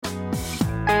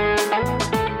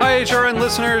HRN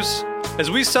listeners.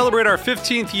 As we celebrate our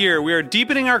 15th year, we are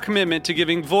deepening our commitment to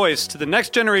giving voice to the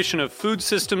next generation of food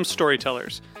systems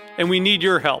storytellers, and we need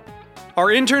your help. Our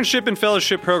internship and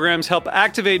fellowship programs help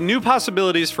activate new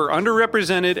possibilities for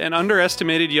underrepresented and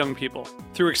underestimated young people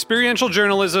through experiential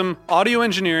journalism, audio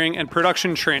engineering, and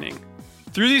production training.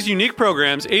 Through these unique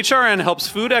programs, HRN helps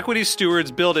food equity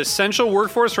stewards build essential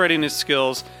workforce readiness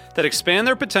skills that expand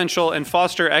their potential and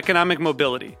foster economic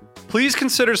mobility. Please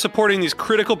consider supporting these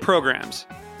critical programs.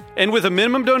 And with a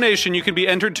minimum donation, you can be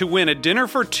entered to win a dinner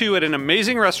for two at an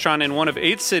amazing restaurant in one of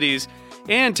 8 cities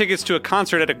and tickets to a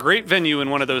concert at a great venue in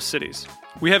one of those cities.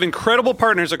 We have incredible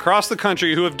partners across the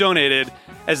country who have donated,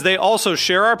 as they also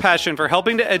share our passion for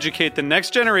helping to educate the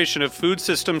next generation of food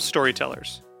systems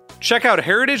storytellers. Check out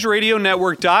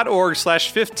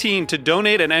heritageradionetwork.org/15 to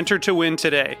donate and enter to win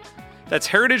today. That's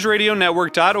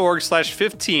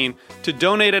heritageradionetwork.org/15 to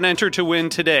donate and enter to win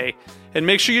today. And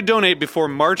make sure you donate before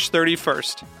March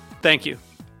 31st. Thank you.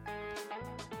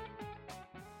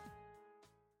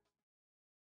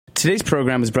 Today's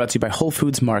program is brought to you by Whole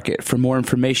Foods Market. For more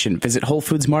information, visit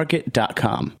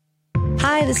WholeFoodsMarket.com.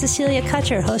 Hi, this is Celia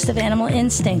Kutcher, host of Animal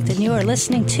Instinct, and you are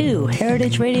listening to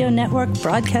Heritage Radio Network,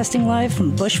 broadcasting live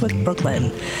from Bushwick,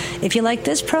 Brooklyn. If you like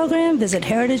this program, visit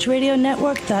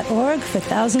heritageradionetwork.org for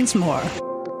thousands more.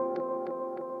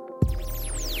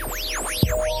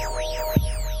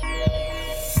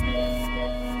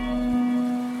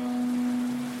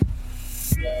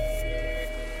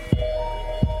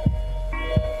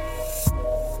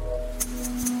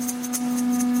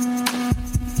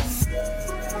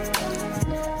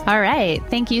 All right.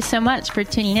 Thank you so much for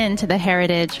tuning in to the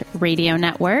Heritage Radio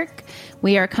Network.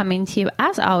 We are coming to you,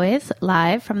 as always,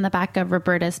 live from the back of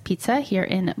Roberta's Pizza here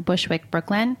in Bushwick,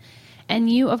 Brooklyn. And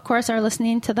you, of course, are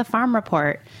listening to the Farm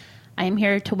Report. I am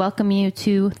here to welcome you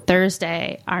to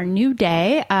Thursday, our new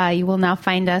day. You will now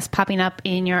find us popping up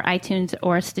in your iTunes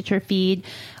or Stitcher feed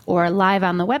or live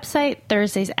on the website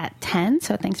Thursdays at 10.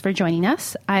 So thanks for joining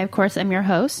us. I, of course, am your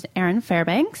host, Erin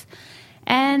Fairbanks.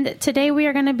 And today we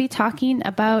are going to be talking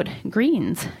about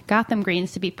greens, Gotham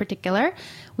greens to be particular.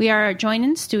 We are joined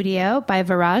in studio by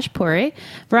Viraj Puri.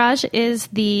 Viraj is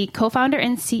the co-founder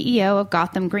and CEO of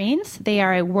Gotham Greens. They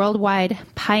are a worldwide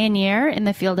pioneer in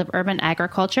the field of urban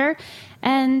agriculture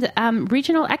and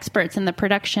regional experts in the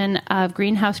production of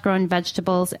greenhouse-grown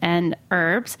vegetables and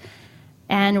herbs.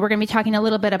 And we're going to be talking a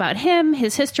little bit about him,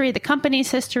 his history, the company's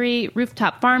history,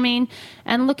 rooftop farming,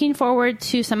 and looking forward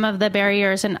to some of the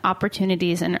barriers and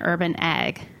opportunities in urban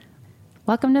ag.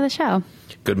 Welcome to the show.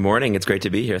 Good morning. It's great to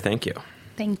be here. Thank you.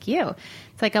 Thank you.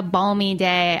 It's like a balmy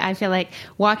day. I feel like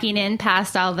walking in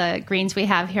past all the greens we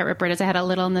have here at Roberta's, I had a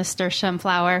little nasturtium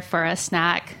flower for a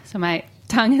snack, so my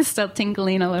tongue is still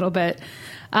tingling a little bit.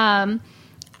 One of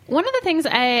the things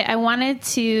I wanted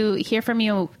to hear from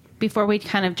you before we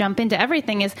kind of jump into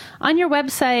everything is on your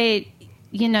website,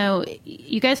 you know,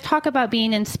 you guys talk about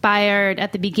being inspired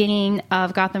at the beginning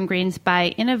of Gotham Greens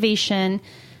by innovation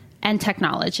and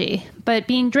technology, but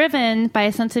being driven by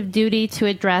a sense of duty to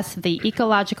address the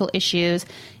ecological issues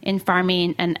in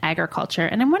farming and agriculture.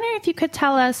 And I'm wondering if you could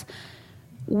tell us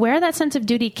where that sense of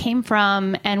duty came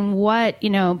from and what, you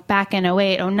know, back in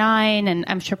 08, 09, and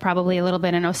I'm sure probably a little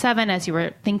bit in 07 as you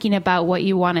were thinking about what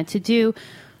you wanted to do,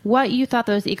 what you thought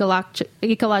those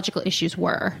ecological issues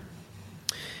were.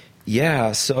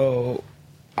 Yeah, so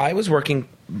I was working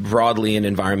broadly in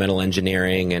environmental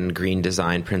engineering and green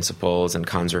design principles and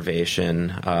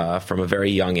conservation. From a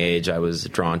very young age, I was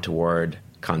drawn toward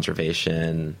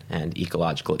conservation and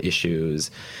ecological issues,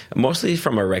 mostly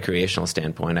from a recreational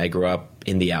standpoint. I grew up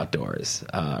in the outdoors,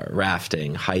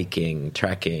 rafting, hiking,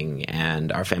 trekking,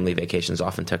 and our family vacations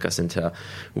often took us into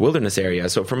wilderness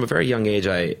areas. So from a very young age,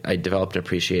 I developed an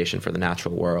appreciation for the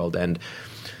natural world. And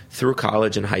through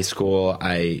college and high school,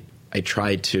 I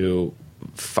tried to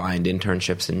find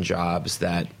internships and jobs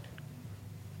that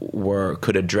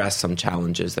could address some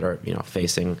challenges that are, you know,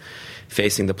 facing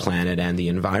the planet and the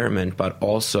environment, but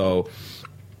also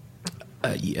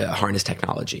harness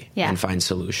technology and find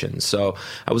solutions. So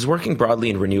I was working broadly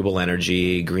in renewable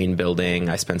energy, green building.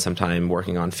 I spent some time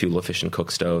working on fuel-efficient cook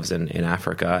stoves in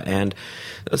Africa, and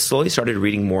slowly started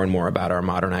reading more and more about our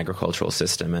modern agricultural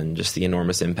system and just the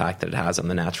enormous impact that it has on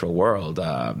the natural world.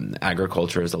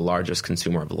 Agriculture is the largest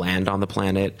consumer of land on the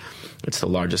planet. It's the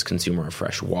largest consumer of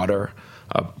fresh water.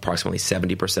 Approximately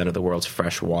 70% of the world's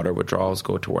fresh water withdrawals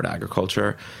go toward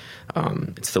agriculture.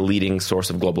 It's the leading source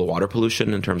of global water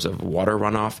pollution in terms of water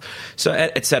runoff, so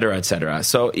et cetera, et cetera.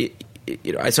 So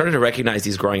I started to recognize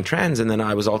these growing trends, and then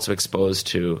I was also exposed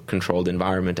to controlled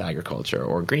environment agriculture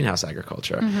or greenhouse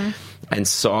agriculture, and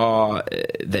saw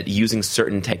that using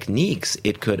certain techniques,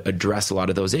 it could address a lot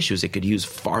of those issues. It could use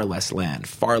far less land,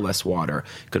 far less water,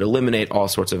 could eliminate all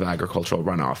sorts of agricultural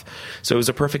runoff. So it was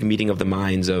a perfect meeting of the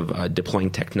minds of deploying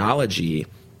technology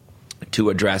to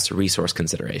address resource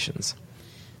considerations.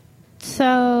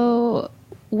 So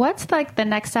what's like the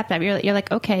next step? You're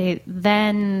like, okay,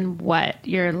 then what?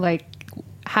 You're like,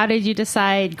 how did you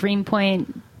decide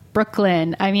Greenpoint,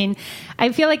 Brooklyn? I mean,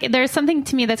 I feel like there's something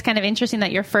to me that's kind of interesting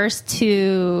that your first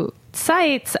two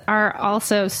sites are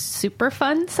also super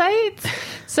fun sites.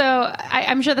 So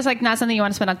I'm sure that's like not something you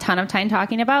want to spend a ton of time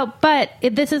talking about, but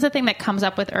this is a thing that comes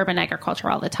up with urban agriculture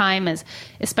all the time, is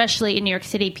especially in New York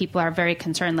City, people are very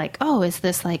concerned, like, oh, is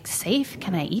this like safe?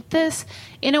 Can I eat this?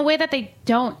 In a way that they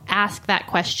don't ask that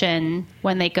question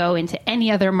when they go into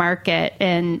any other market.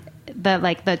 And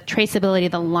the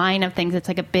traceability, the line of things, it's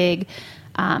like a big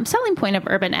selling point of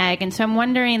urban ag. And so I'm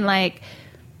wondering, like,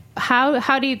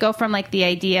 how do you go from like the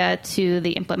idea to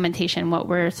the implementation? What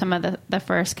were some of the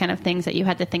first kind of things that you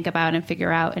had to think about and figure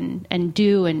out and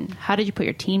do? And how did you put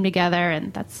your team together?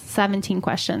 And that's 17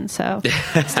 questions. So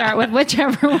start with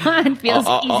whichever one feels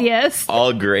easiest.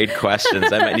 All great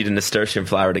questions. I might need a nasturtium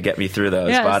flower to get me through those.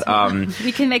 Yes, but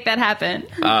we can make that happen.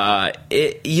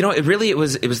 It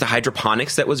was the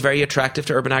hydroponics that was very attractive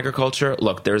to urban agriculture.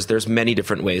 Look, there's many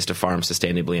different ways to farm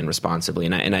sustainably and responsibly,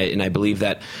 and I believe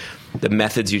that the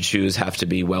methods you choose have to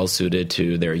be well suited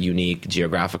to their unique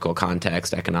geographical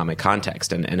context, economic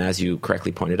context. And as you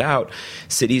correctly pointed out,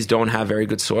 cities don't have very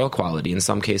good soil quality. In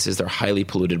some cases, they're highly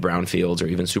polluted brownfields or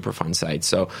even Superfund sites.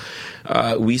 So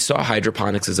we saw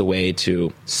hydroponics as a way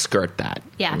to skirt that.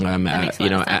 Yeah, that makes a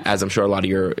lot of sense. As I'm sure a lot of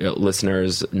your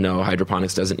listeners know,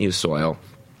 hydroponics doesn't use soil.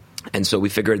 And so we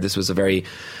figured this was a very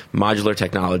modular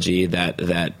technology that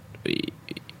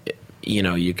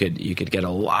you could get a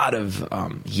lot of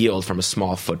yield from a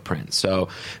small footprint. So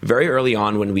very early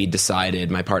on, when we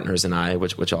decided, my partners and I,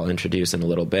 which I'll introduce in a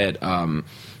little bit,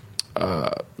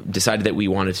 decided that we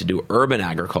wanted to do urban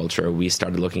agriculture, we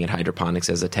started looking at hydroponics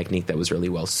as a technique that was really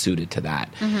well suited to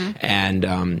that.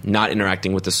 And not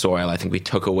interacting with the soil, I think we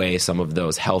took away some of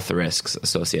those health risks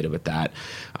associated with that.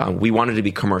 We wanted to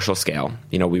be commercial scale.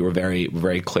 We were very,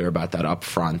 very clear about that up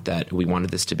front, that we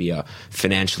wanted this to be a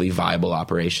financially viable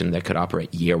operation that could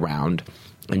operate year round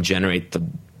and generate the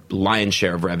lion's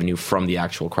share of revenue from the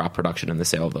actual crop production and the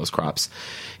sale of those crops.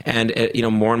 And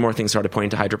more and more things started pointing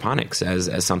to hydroponics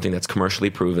as something that's commercially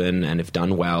proven, and if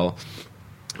done well,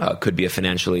 could be a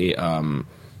financially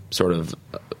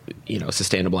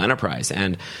sustainable enterprise.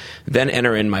 And then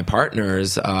enter in my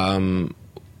partners.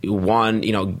 One,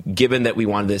 given that we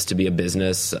wanted this to be a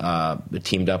business,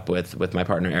 teamed up with my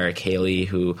partner, Eric Haley,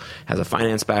 who has a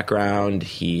finance background.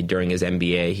 During his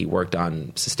MBA, he worked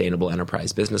on sustainable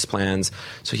enterprise business plans.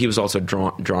 So he was also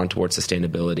drawn towards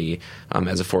sustainability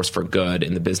as a force for good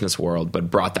in the business world,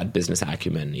 but brought that business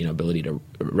acumen, ability to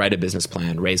write a business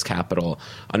plan, raise capital,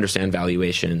 understand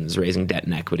valuations, raising debt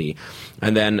and equity.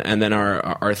 And then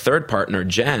our third partner,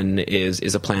 Jen,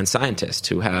 is a plant scientist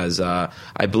who has, I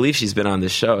believe she's been on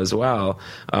this show as well,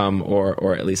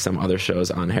 or at least some other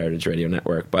shows on Heritage Radio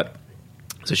Network. But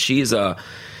so she's a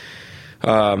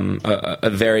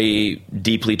very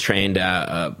deeply trained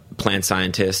plant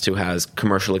scientist who has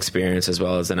commercial experience as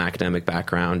well as an academic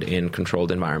background in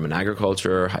controlled environment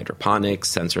agriculture,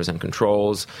 hydroponics, sensors and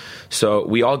controls. So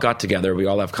we all got together. We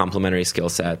all have complementary skill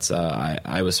sets.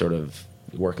 I was sort of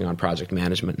working on project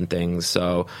management and things.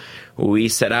 So we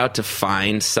set out to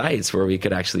find sites where we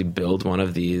could actually build one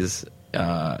of these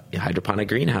hydroponic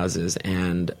greenhouses.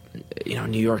 And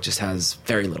New York just has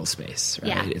very little space, right?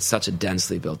 Yeah. It's such a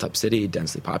densely built up city,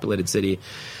 densely populated city.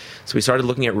 So we started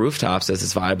looking at rooftops as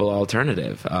this viable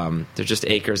alternative. They're just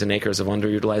acres and acres of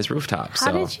underutilized rooftops.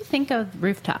 How did you think of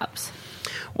rooftops?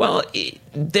 Well,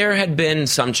 there had been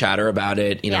some chatter about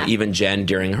it. Even Jen,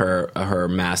 during her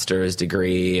master's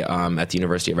degree at the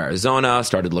University of Arizona,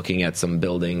 started looking at some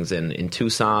buildings in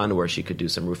Tucson where she could do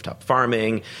some rooftop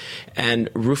farming. And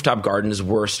rooftop gardens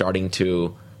were starting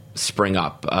to spring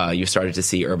up. You started to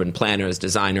see urban planners,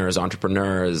 designers,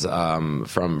 entrepreneurs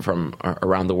from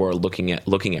around the world looking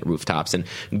at rooftops. And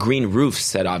green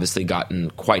roofs had obviously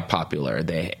gotten quite popular.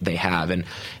 They have,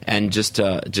 and just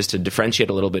to differentiate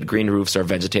a little bit, green roofs are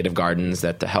vegetative gardens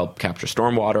that help capture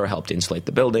stormwater, help to insulate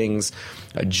the buildings.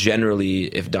 Generally,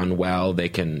 if done well, they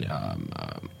can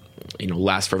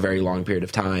last for a very long period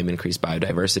of time, increase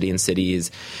biodiversity in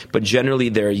cities. But generally,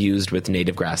 they're used with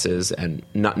native grasses and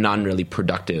non really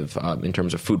productive in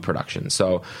terms of food production.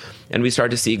 So, and we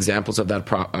started to see examples of that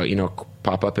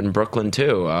pop up in Brooklyn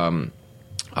too.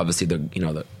 Obviously,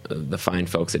 the fine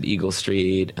folks at Eagle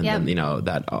Street, and then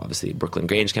that obviously Brooklyn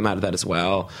Grange came out of that as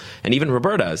well, and even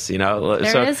Roberta's.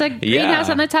 There is a greenhouse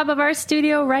on the top of our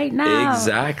studio right now.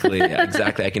 Exactly.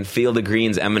 I can feel the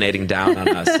greens emanating down on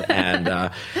us,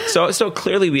 and so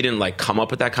clearly we didn't come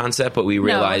up with that concept, but we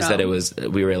realized that it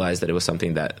was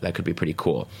something that could be pretty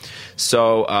cool.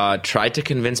 So tried to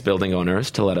convince building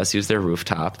owners to let us use their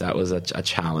rooftop. That was a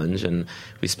challenge, and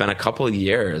we spent a couple of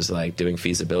years doing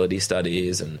feasibility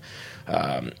studies and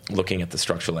looking at the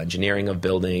structural engineering of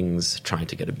buildings, trying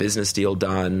to get a business deal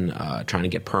done, trying to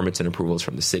get permits and approvals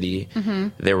from the city. Mm-hmm.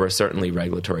 There were certainly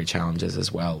regulatory challenges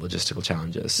as well, logistical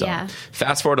challenges. So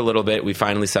fast forward a little bit, we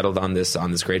finally settled on this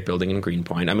great building in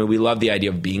Greenpoint. I mean, we love the idea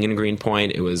of being in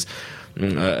Greenpoint. It was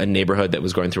a neighborhood that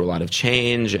was going through a lot of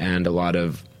change and a lot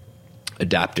of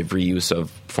adaptive reuse of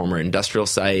former industrial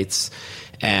sites.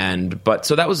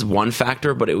 So that was one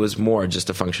factor, but it was more just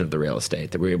a function of the real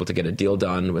estate, that we were able to get a deal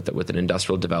done with an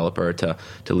industrial developer to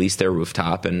lease their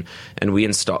rooftop, and we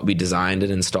designed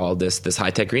and installed this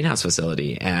high-tech greenhouse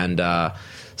facility, and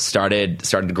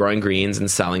started growing greens and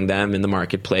selling them in the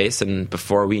marketplace. And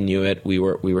before we knew it, we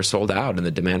were sold out, and the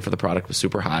demand for the product was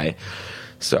super high.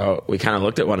 So we kind of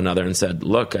looked at one another and said,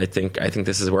 look, I think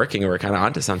this is working, and we're kind of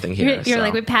onto something here.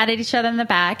 You're we patted each other in the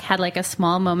back, had a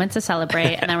small moment to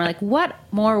celebrate, and then we're what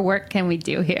more work can we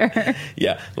do here?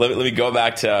 Yeah. Let me go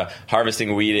back to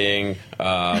harvesting, weeding,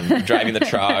 driving the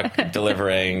truck,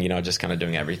 delivering, just kind of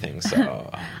doing everything.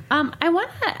 So I want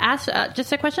to ask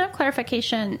just a question of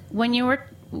clarification. When you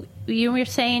were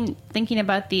saying, thinking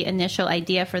about the initial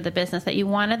idea for the business, that you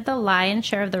wanted the lion's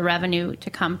share of the revenue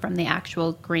to come from the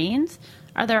actual greens.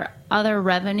 Are there other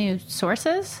revenue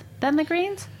sources than the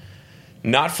greens?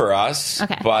 Not for us.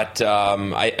 Okay. But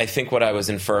I think what I was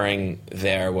inferring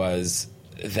there was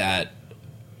that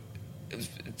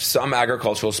some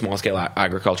small-scale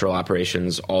agricultural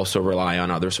operations also rely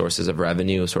on other sources of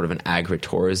revenue, sort of an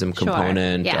agritourism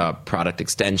component, product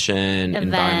extension, events,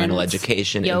 environmental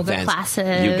education, yoga events.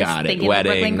 Classes. You got it. Thinking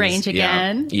Weddings. Of Brooklyn Grange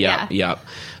again. Yep.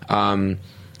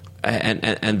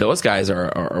 And those guys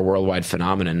are a worldwide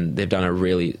phenomenon. They've done a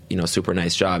really super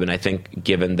nice job. And I think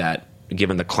given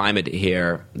the climate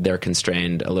here, they're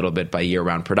constrained a little bit by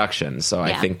year-round production. So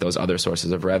I think those other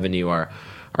sources of revenue are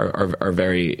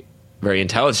very, very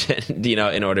intelligent,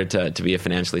 in order to be a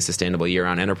financially sustainable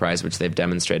year-round enterprise, which they've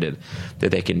demonstrated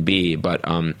that they can be. But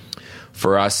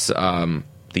for us, the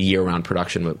year-round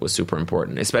production was super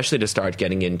important, especially to start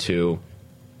getting into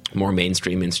more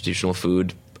mainstream institutional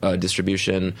food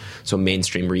distribution. So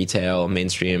mainstream retail,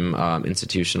 mainstream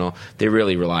institutional, they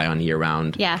really rely on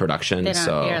year-round production.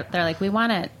 They're we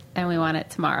want it, and we want it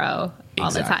tomorrow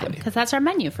all the time, because that's our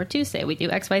menu for Tuesday. We do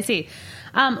XYZ.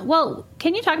 Well,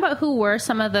 can you talk about who were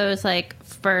some of those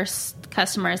first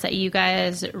customers that you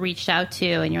guys reached out to,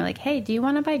 and you're hey, do you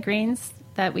want to buy greens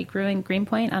that we grew in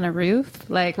Greenpoint on a roof?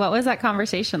 What was that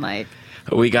conversation like?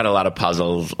 We got a lot of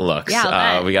puzzled looks.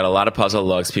 Yeah, we got a lot of puzzled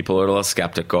looks. People were a little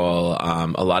skeptical.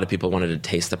 A lot of people wanted to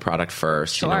taste the product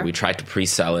first. Sure. We tried to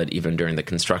pre-sell it even during the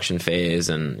construction phase,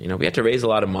 and we had to raise a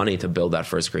lot of money to build that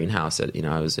first greenhouse.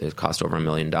 It cost over $1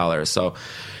 million. So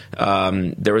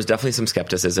there was definitely some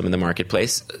skepticism in the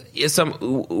marketplace.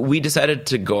 We decided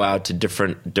to go out to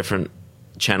different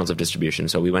channels of distribution.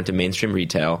 So we went to mainstream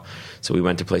retail. So we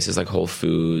went to places like Whole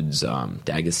Foods,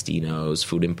 D'Agostino's,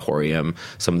 Food Emporium,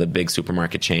 some of the big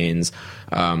supermarket chains.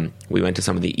 We went to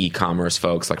some of the e-commerce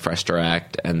folks like Fresh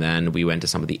Direct, and then we went to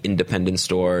some of the independent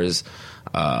stores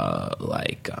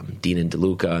like Dean and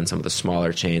DeLuca and some of the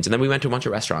smaller chains. And then we went to a bunch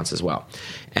of restaurants as well.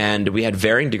 And we had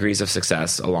varying degrees of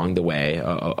success along the way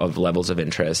of levels of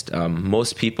interest.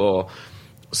 Most people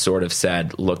sort of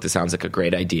said, look, this sounds like a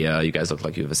great idea. You guys look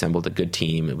like you've assembled a good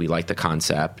team. We like the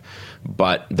concept.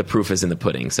 But the proof is in the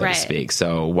pudding, so to speak.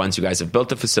 So once you guys have built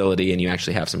the facility and you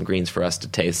actually have some greens for us to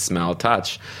taste, smell,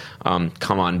 touch,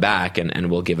 come on back and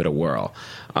we'll give it a whirl.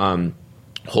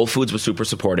 Whole Foods was super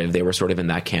supportive. They were sort of in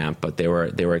that camp, but they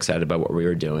were excited about what we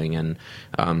were doing. And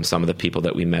some of the people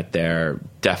that we met there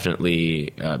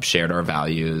definitely shared our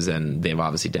values, and they've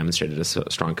obviously demonstrated a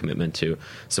strong commitment to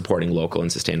supporting local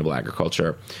and sustainable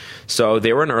agriculture. So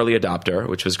they were an early adopter,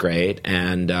 which was great.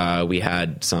 And we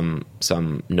had some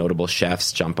notable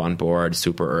chefs jump on board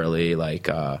super early,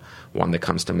 one that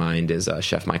comes to mind is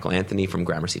Chef Michael Anthony from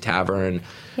Gramercy Tavern.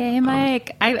 Hey,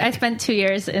 Mike. I spent 2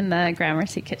 years in the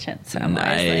Gramercy kitchen. So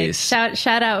Nice. Like,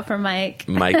 shout out for Mike.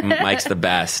 Mike's the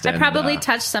best. I probably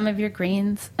touched some of your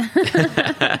greens.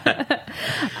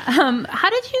 How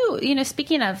did you,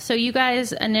 speaking of, so you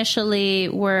guys initially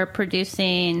were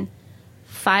producing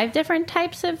 5 different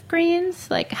types of greens.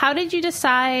 Like, how did you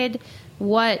decide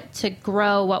what to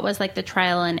grow? What was like the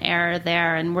trial and error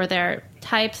there? And were there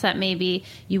types that maybe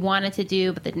you wanted to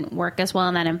do but didn't work as well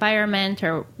in that environment?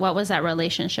 Or what was that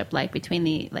relationship like between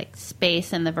the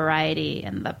space and the variety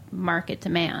and the market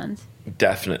demand?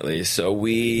 Definitely. So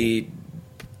we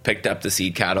picked up the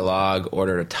seed catalog,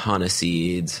 ordered a ton of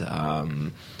seeds,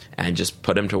 and just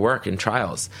put them to work in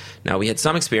trials. Now, we had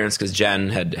some experience because Jen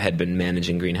had been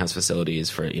managing greenhouse facilities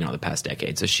for the past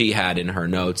decade. So she had in her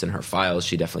notes and her files,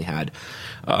 she definitely had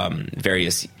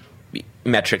various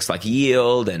metrics like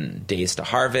yield and days to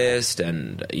harvest,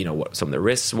 and what some of the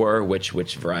risks were, which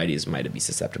varieties might be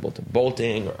susceptible to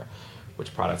bolting, or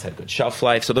which products had good shelf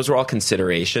life. So those were all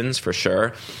considerations for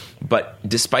sure. But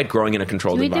despite growing in a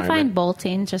controlled environment... Can we define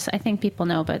bolting? I think people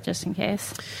know, but just in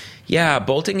case. Yeah,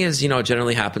 bolting is,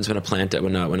 generally happens when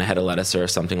when a head of lettuce or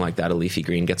something like that, a leafy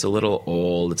green, gets a little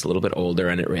old, it's a little bit older,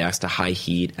 and it reacts to high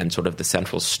heat, and sort of the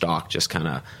central stalk just kind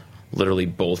of literally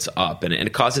bolts up, and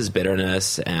it causes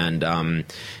bitterness, and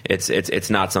it's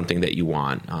not something that you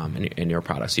want in your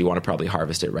product. So you want to probably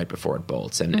harvest it right before it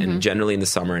bolts, and generally in the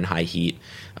summer in high heat,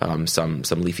 some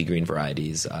leafy green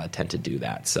varieties tend to do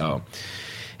that. So.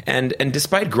 And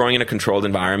despite growing in a controlled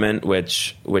environment,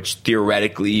 which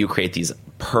theoretically you create these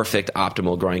perfect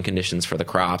optimal growing conditions for the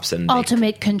crops and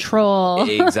ultimate control.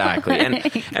 Exactly.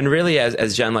 And really,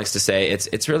 as Jen likes to say,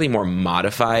 it's really more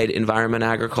modified environment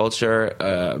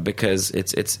agriculture because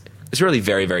it's really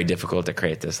very, very difficult to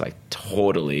create this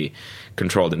totally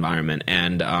controlled environment.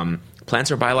 And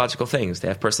plants are biological things. They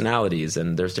have personalities,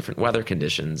 and there's different weather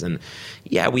conditions. And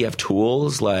yeah, we have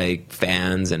tools like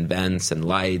fans and vents and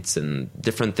lights and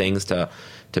different things to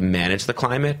manage the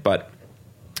climate, but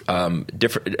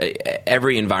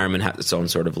every environment has its own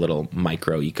sort of little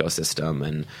micro ecosystem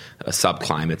and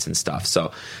subclimates and stuff.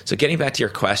 So getting back to your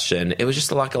question, it was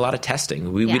just a lot of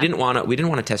testing. We didn't want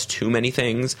to test too many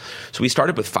things. So we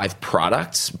started with 5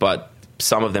 products, but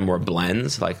some of them were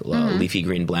blends, like leafy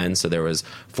green blends. So there was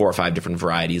 4 or 5 different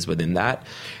varieties within that.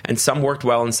 And some worked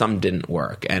well and some didn't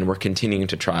work. And we're continuing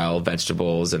to trial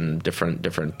vegetables and different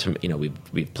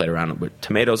we've played around with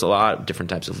tomatoes a lot,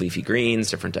 different types of leafy greens,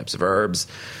 different types of herbs.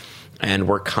 And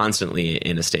we're constantly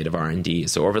in a state of R&D.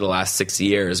 So over the last 6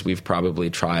 years, we've probably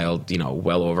trialed,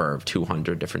 well over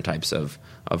 200 different types of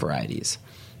varieties.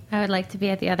 I would like to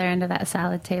be at the other end of that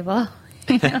salad table.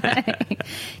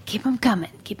 Keep them coming.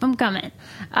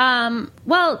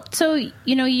 Well, so,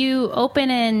 you open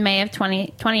in May of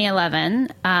 2011.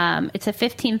 It's a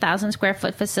 15,000 square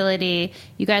foot facility.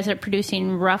 You guys are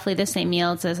producing roughly the same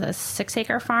yields as a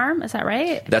 6-acre farm. Is that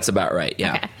right? That's about right.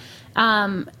 Yeah. Okay.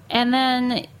 And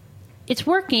then it's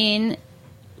working.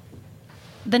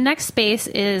 The next space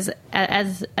is,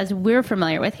 as we're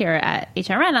familiar with here at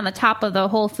HRN, on the top of the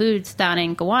Whole Foods down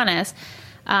in Gowanus.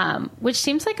 Which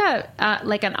seems like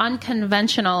an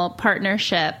unconventional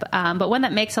partnership, but one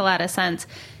that makes a lot of sense.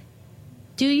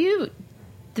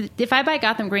 If I buy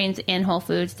Gotham greens in Whole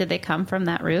Foods, did they come from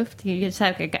that roof? Do you just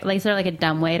have is there like a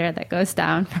dumbwaiter that goes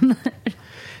down from the...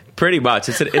 Pretty much.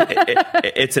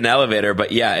 It's an elevator,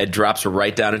 but yeah, it drops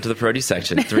right down into the produce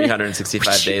section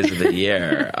 365 days of the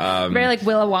year. Very like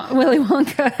Willy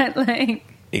Wonka,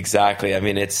 Exactly. I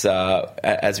mean, it's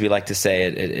as we like to say,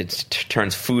 it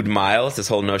turns food miles. This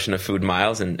whole notion of food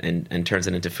miles and turns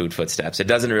it into food footsteps. It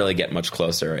doesn't really get much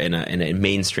closer in a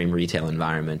mainstream retail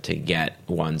environment to get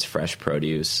one's fresh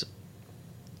produce,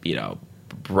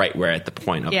 right where at the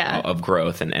point of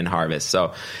growth and harvest.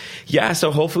 So, yeah.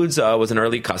 So Whole Foods was an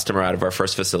early customer out of our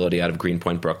first facility out of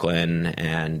Greenpoint, Brooklyn,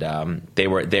 and they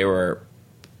were,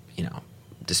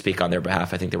 to speak on their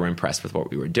behalf, I think they were impressed with what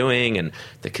we were doing and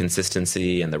the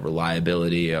consistency and the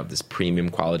reliability of this premium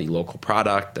quality local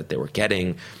product that they were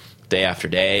getting day after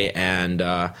day. And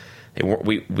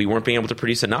we weren't being able to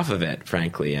produce enough of it,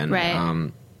 frankly. And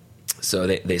right. So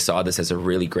they saw this as a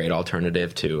really great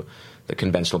alternative to the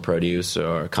conventional produce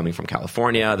or coming from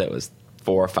California that was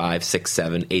 4, 5, 6,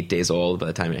 7, 8 days old by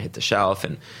the time it hit the shelf.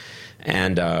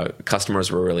 And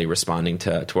customers were really responding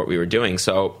to what we were doing.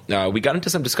 So we got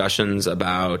into some discussions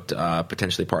about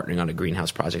potentially partnering on a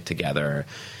greenhouse project together.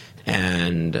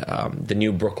 And the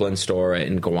new Brooklyn store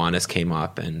in Gowanus came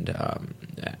up. And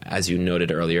as you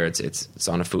noted earlier, it's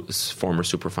on a former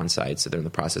Superfund site, so they're in the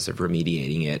process of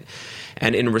remediating it.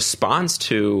 And in response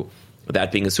to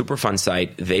that being a Superfund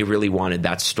site, they really wanted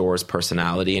that store's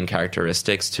personality and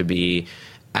characteristics to be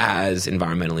as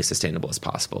environmentally sustainable as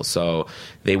possible. So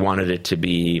they wanted it to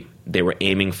be, they were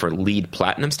aiming for LEED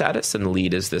Platinum status, and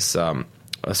LEED is this a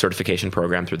certification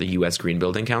program through the U.S. Green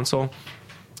Building Council.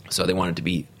 So they wanted to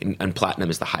be, and platinum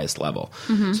is the highest level.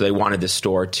 So they wanted the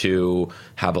store to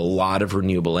have a lot of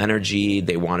renewable energy.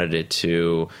 They wanted it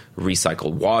to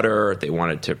recycle water. They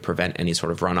wanted to prevent any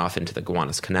sort of runoff into the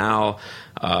Gowanus Canal,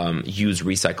 use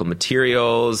recycled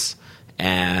materials,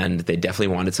 and they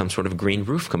definitely wanted some sort of green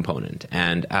roof component.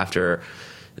 And after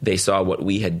they saw what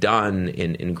we had done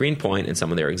in Greenpoint and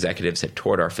some of their executives had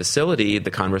toured our facility,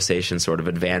 the conversation sort of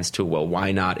advanced to, well,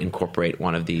 why not incorporate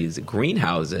one of these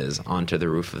greenhouses onto the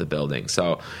roof of the building?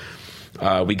 So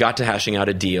we got to hashing out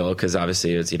a deal because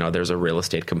obviously it's, there's a real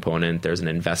estate component, there's an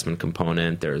investment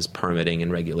component, there's permitting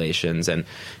and regulations, and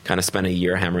kind of spent a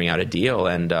year hammering out a deal.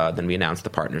 And then we announced the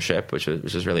partnership, which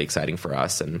was really exciting for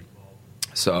us. And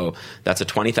so that's a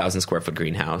 20,000 square foot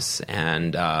greenhouse,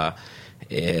 and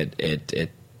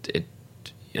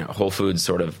Whole Foods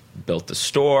sort of built the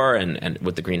store and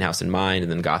with the greenhouse in mind,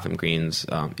 and then Gotham Greens,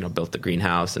 built the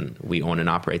greenhouse, and we own and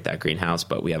operate that greenhouse.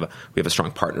 But we have a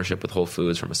strong partnership with Whole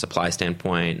Foods from a supply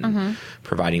standpoint, and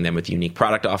providing them with unique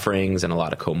product offerings and a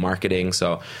lot of co-marketing.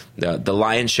 So the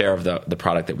lion's share of the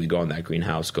product that we go in that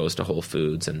greenhouse goes to Whole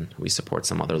Foods, and we support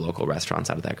some other local restaurants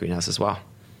out of that greenhouse as well.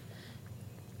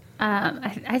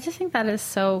 I just think that is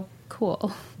so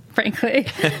cool, frankly.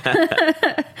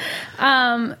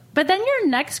 But then your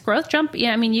next growth jump,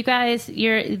 you guys,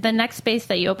 the next space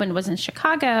that you opened was in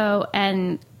Chicago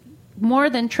and more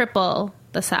than triple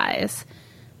the size.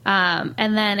 And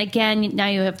then again, now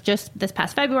you have just this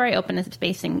past February opened a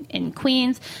space in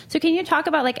Queens. So can you talk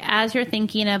about, as you're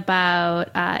thinking about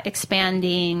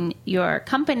expanding your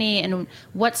company and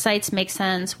what sites make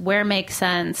sense, where makes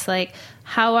sense,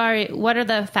 what are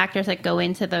the factors that go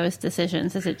into those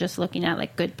decisions? Is it just looking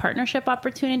at good partnership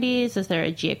opportunities? Is there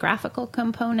a geographical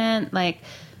component?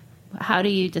 How do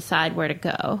you decide where to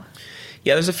go?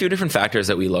 Yeah, there's a few different factors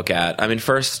that we look at. I mean,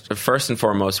 first and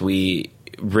foremost, we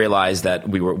realized that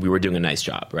we were doing a nice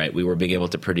job, right? We were being able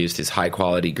to produce these high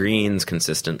quality greens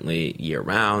consistently year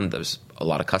round. There's a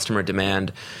lot of customer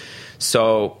demand.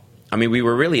 So, we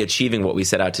were really achieving what we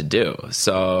set out to do.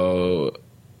 So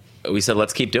we said,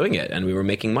 let's keep doing it. And we were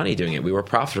making money doing it. We were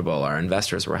profitable. Our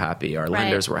investors were happy. Our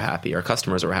lenders were happy. Our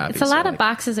customers were happy. It's a lot of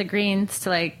boxes of greens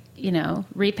to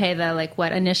repay the,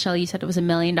 what initial, you said it was $1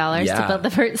 million to build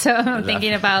the first. So I'm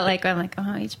thinking about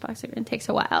each box of green takes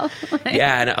a while.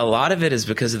 Yeah. And a lot of it is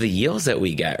because of the yields that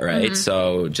we get, right?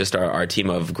 So just our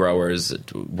team of growers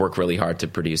work really hard to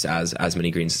produce as many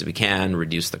greens as we can,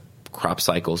 reduce the crop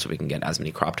cycle so we can get as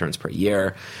many crop turns per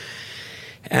year.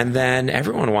 And then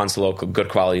everyone wants good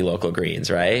quality local greens,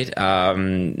 right?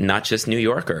 Not just New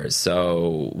Yorkers.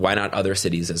 So why not other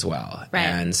cities as well? Right.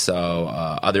 And so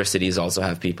other cities also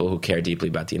have people who care deeply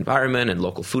about the environment and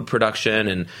local food production.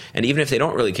 And even if they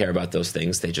don't really care about those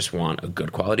things, they just want a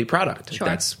good quality product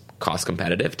that's cost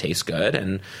competitive, tastes good,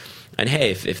 and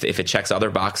hey, if it checks other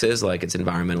boxes, like it's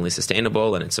environmentally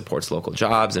sustainable and it supports local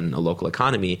jobs and a local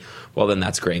economy, well, then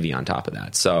that's gravy on top of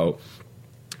that. So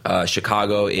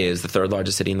Chicago is the third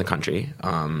largest city in the country.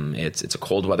 It's a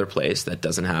cold weather place that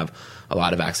doesn't have a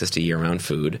lot of access to year-round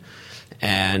food.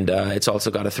 And it's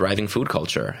also got a thriving food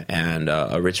culture and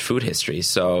a rich food history.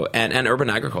 So and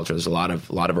urban agriculture. There's a lot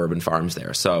of urban farms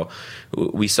there. So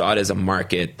we saw it as a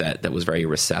market that was very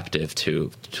receptive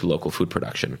to local food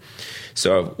production.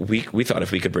 So we thought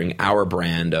if we could bring our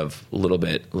brand of a little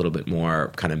bit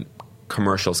more kind of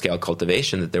commercial scale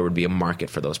cultivation, that there would be a market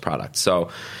for those products. So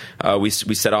we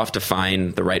set off to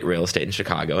find the right real estate in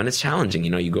Chicago, and it's challenging.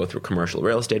 You go through commercial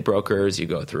real estate brokers, you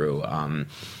go through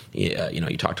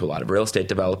you talk to a lot of real estate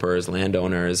developers,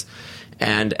 landowners,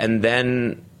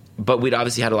 but we'd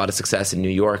obviously had a lot of success in New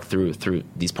York through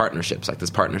these partnerships, like this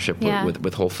partnership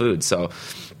with Whole Foods. So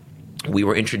we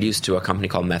were introduced to a company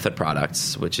called Method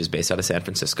Products, which is based out of San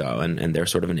Francisco, and they're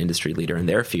sort of an industry leader in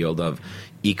their field of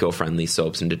eco-friendly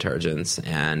soaps and detergents,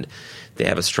 and they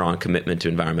have a strong commitment to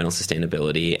environmental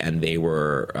sustainability, and they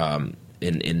were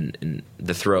in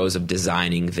the throes of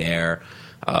designing their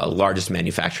largest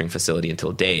manufacturing facility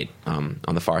until date on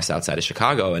the far south side of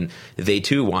Chicago, and they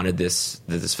too wanted this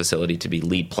facility to be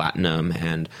LEED Platinum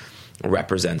and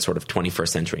represent sort of 21st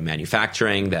century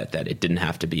manufacturing, that it didn't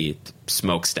have to be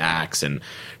smokestacks and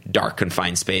dark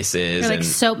confined spaces. And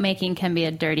soap making can be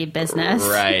a dirty business.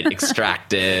 Right,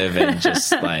 extractive and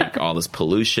just all this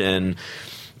pollution.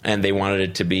 And they wanted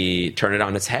it to turn it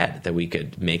on its head, that we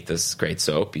could make this great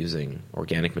soap using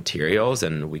organic materials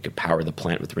and we could power the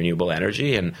plant with renewable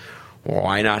energy, and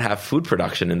why not have food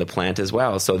production in the plant as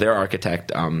well? So their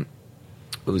architect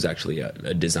who's actually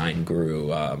a design guru,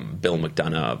 Bill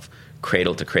McDonough of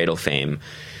Cradle to Cradle fame,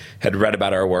 had read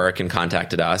about our work and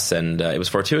contacted us, and it was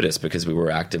fortuitous because we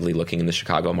were actively looking in the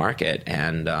Chicago market,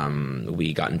 and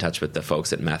we got in touch with the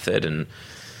folks at Method and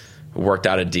worked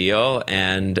out a deal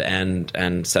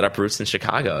and set up roots in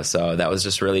Chicago. So that was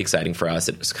just really exciting for us.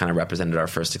 It was kind of represented our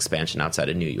first expansion outside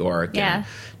of New York, and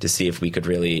to see if we could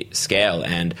really scale.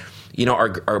 And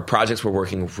our projects were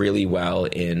working really well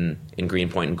in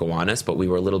Greenpoint and Gowanus, but we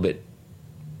were a little bit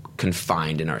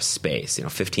confined in our space.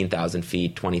 15,000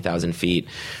 feet, 20,000 feet.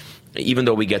 Even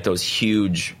though we get those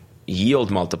huge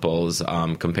yield multiples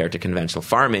compared to conventional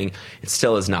farming, it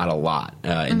still is not a lot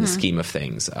in the scheme of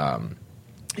things.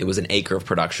 It was an acre of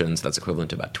production, so that's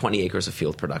equivalent to about 20 acres of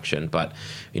field production. But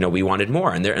we wanted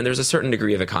more, and there's a certain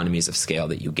degree of economies of scale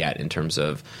that you get in terms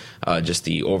of just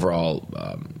the overall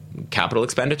capital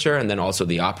expenditure, and then also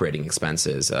the operating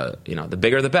expenses. The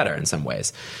bigger the better in some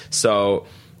ways. So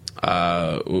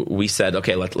we said,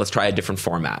 okay, let's try a different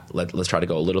format. Let's try to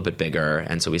go a little bit bigger.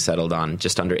 And so we settled on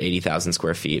just under 80,000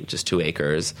 square feet, just 2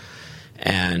 acres.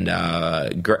 And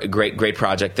great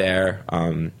project there.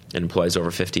 It employs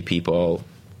over 50 people,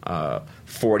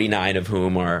 49 of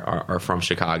whom are from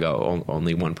Chicago.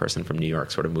 Only one person from New York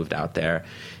sort of moved out there.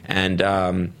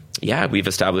 And we've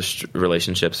established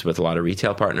relationships with a lot of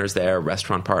retail partners there,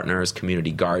 restaurant partners,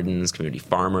 community gardens, community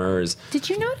farmers. Did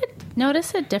you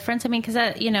notice a difference? I mean,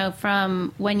 because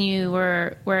from when you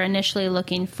were initially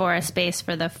looking for a space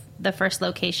for the first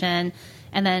location,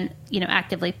 and then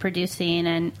actively producing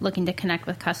and looking to connect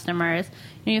with customers,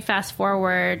 you fast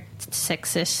forward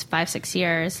 5-6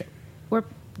 years.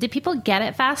 Did people get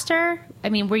it faster? I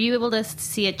mean, were you able to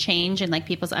see a change in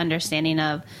people's understanding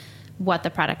of what the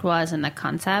product was and the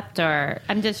concept? Or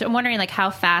I'm wondering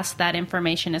how fast that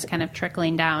information is kind of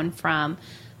trickling down from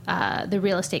the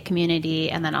real estate community,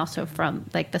 and then also from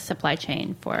the supply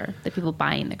chain for the people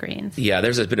buying the greens. Yeah,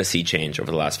 there's been a sea change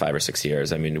over the last 5 or 6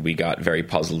 years. I mean, we got very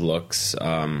puzzled looks,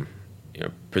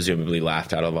 presumably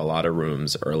laughed out of a lot of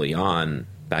rooms early on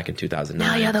back in 2009.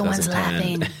 Now you're the ones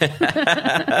laughing.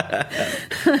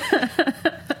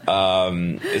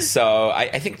 So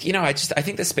I think, I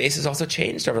think the space has also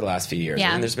changed over the last few years.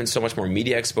 Yeah. And there's been so much more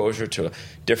media exposure to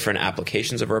different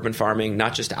applications of urban farming,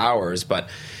 not just ours, but,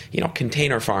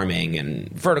 container farming and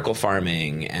vertical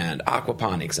farming and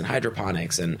aquaponics and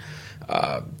hydroponics. And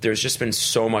there's just been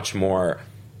so much more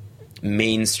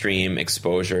mainstream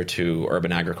exposure to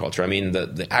urban agriculture. I mean,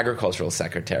 the agricultural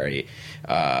secretary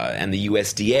and the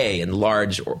USDA and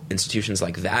large institutions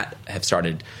like that have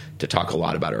started to talk a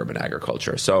lot about urban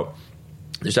agriculture. So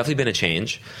there's definitely been a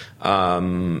change.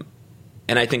 And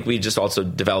I think we just also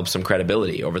developed some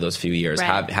credibility over those few years,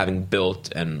 right. Having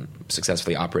built and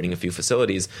successfully operating a few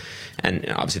facilities. And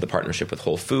obviously the partnership with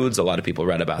Whole Foods, a lot of people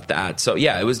read about that. So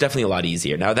yeah, it was definitely a lot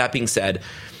easier. Now, that being said,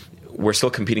 we're still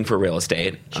competing for real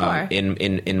estate. Sure.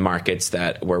 In markets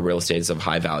where real estate is of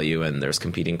high value, and there's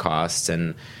competing costs,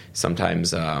 and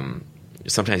sometimes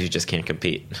you just can't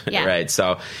compete. Yeah. Right.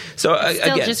 So still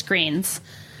again, just greens.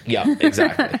 Yeah,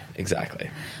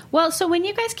 exactly. Well, so when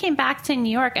you guys came back to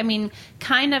New York, I mean,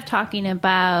 kind of talking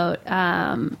about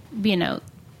the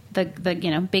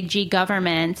big G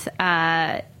government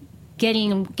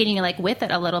getting with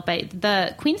it a little bit.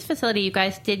 The Queens facility, you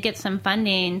guys did get some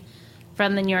funding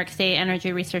from the New York State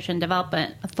Energy Research and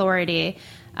Development Authority.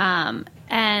 And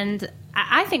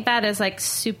I think that is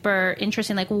super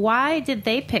interesting. Why did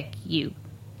they pick you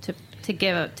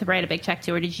to write a big check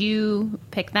to, or did you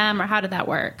pick them, or how did that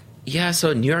work? Yeah,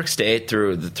 so New York State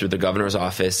through the governor's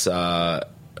office,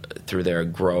 through their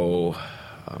Grow,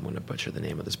 I'm going to butcher the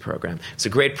name of this program. It's a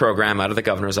great program out of the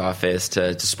governor's office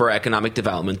to spur economic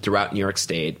development throughout New York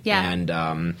State. Yeah.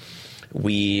 And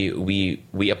we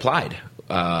applied.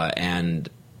 And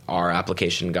our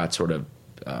application got sort of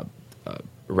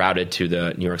routed to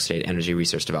the New York State Energy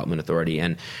Research Development Authority,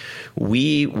 and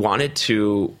we wanted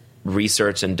to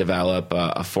research and develop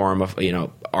a form of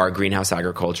our greenhouse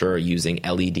agriculture using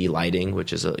LED lighting,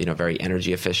 which is very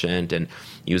energy efficient, and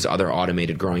use other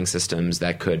automated growing systems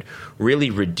that could really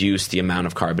reduce the amount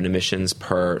of carbon emissions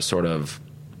per sort of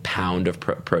pound of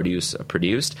produce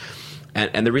produced.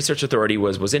 And the research authority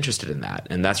was interested in that,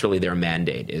 and that's really their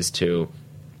mandate, is to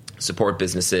support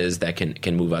businesses that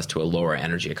can move us to a lower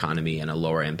energy economy and a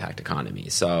lower impact economy.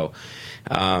 So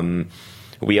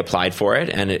we applied for it,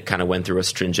 and it kind of went through a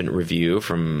stringent review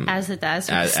from as it does,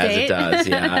 as it does,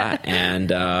 yeah.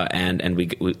 And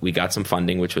we got some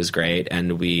funding, which was great,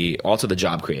 and we also the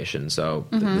job creation. So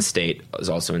the state is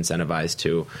also incentivized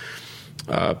to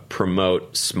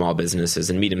promote small businesses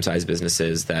and medium-sized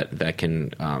businesses that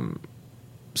can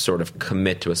sort of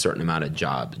commit to a certain amount of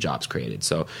jobs created.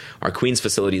 So our Queens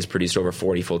facility has produced over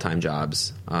 40 full-time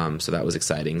jobs. So that was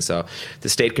exciting. So the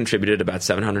state contributed about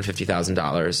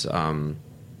 $750,000,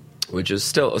 which is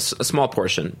still a small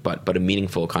portion, but a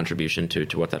meaningful contribution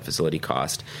to what that facility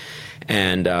cost.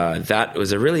 And that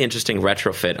was a really interesting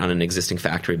retrofit on an existing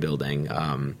factory building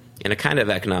in a kind of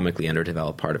economically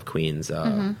underdeveloped part of Queens,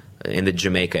 in the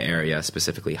Jamaica area,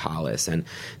 specifically Hollis. And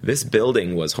this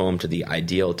building was home to the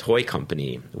Ideal Toy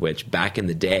Company, which back in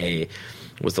the day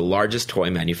was the largest toy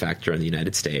manufacturer in the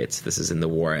United States. This is in the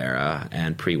war era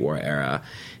and pre-war era.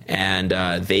 And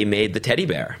they made the teddy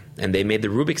bear, and they made the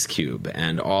Rubik's Cube,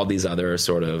 and all these other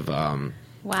sort of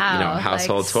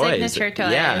household toys. Signature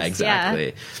toys. Yeah, exactly.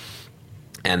 Yeah.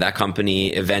 And that company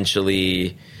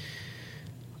eventually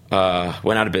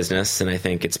went out of business, and I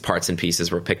think its parts and pieces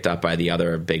were picked up by the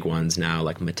other big ones now,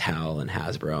 like Mattel and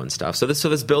Hasbro and stuff. So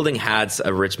this building had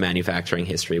a rich manufacturing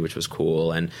history, which was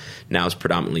cool, and now is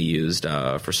predominantly used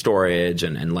for storage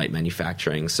and light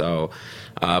manufacturing. So,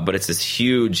 but it's this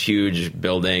huge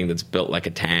building that's built like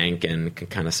a tank and can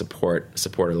kind of support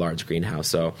a large greenhouse.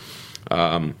 So,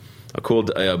 a cool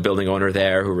building owner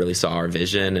there who really saw our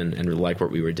vision and really liked what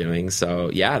we were doing.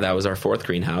 So, yeah, that was our fourth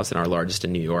greenhouse and our largest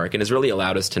in New York, and has really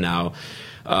allowed us to now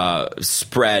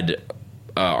spread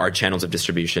our channels of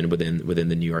distribution within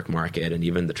the New York market and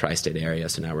even the tri-state area.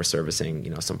 So now we're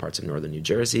servicing some parts of northern New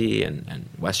Jersey and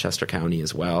Westchester County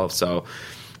as well. So,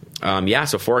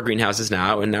 so 4 greenhouses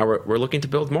now, and now we're looking to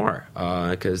build more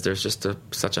because there's just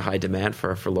such a high demand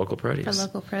for local produce. For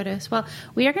local produce. Well,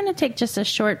 we are going to take just a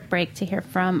short break to hear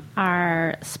from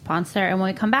our sponsor, and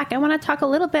when we come back, I want to talk a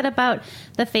little bit about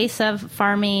the face of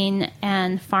farming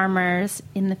and farmers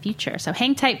in the future. So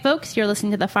hang tight, folks. You're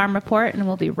listening to The Farm Report, and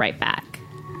we'll be right back.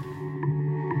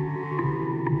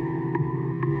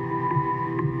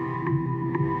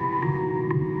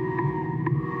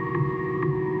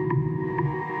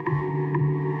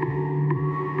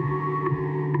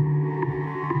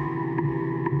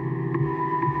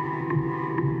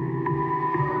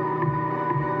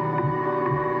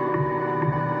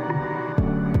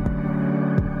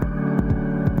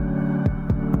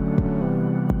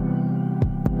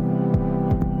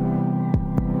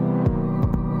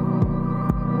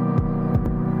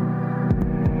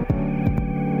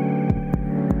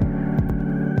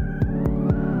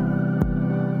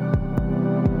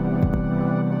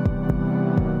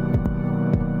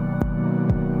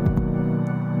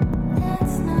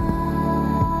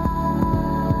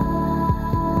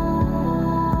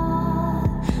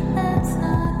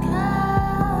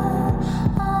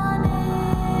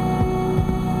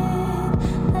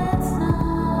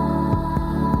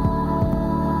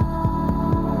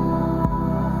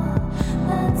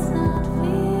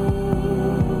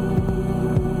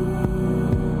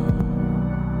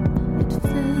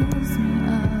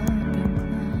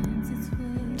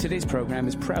 Today's program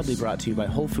is proudly brought to you by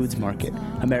Whole Foods Market,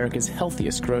 America's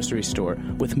healthiest grocery store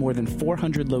with more than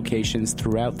 400 locations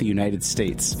throughout the United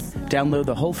States. Download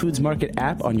the Whole Foods Market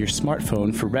app on your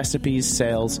smartphone for recipes,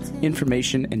 sales,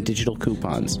 information, and digital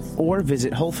coupons. Or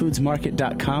visit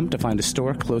WholeFoodsMarket.com to find a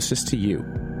store closest to you.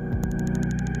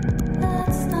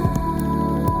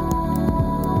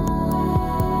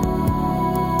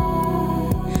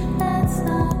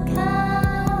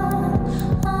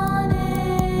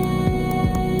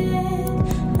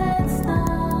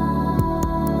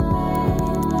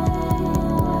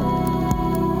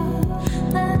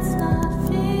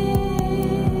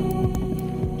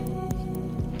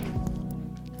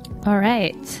 All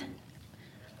right.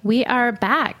 We are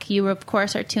back. You, of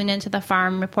course, are tuned into the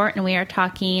Farm Report, and we are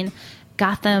talking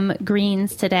Gotham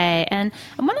greens today. And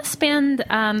I want to spend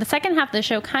the second half of the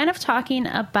show kind of talking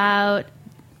about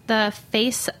the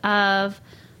face of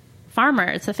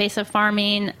farmers, the face of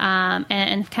farming,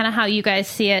 and kind of how you guys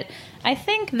see it. I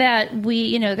think that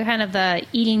we, kind of the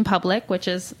eating public, which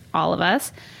is all of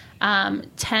us,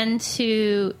 tend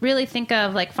to really think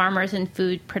of like farmers and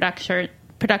food production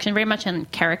very much in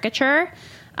caricature.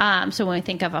 So when we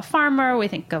think of a farmer, we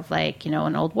think of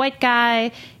an old white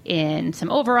guy in some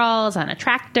overalls on a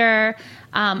tractor.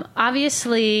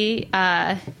 Obviously,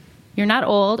 you're not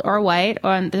old or white,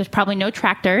 or there's probably no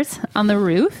tractors on the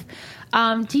roof.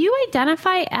 Do you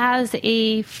identify as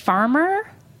a farmer?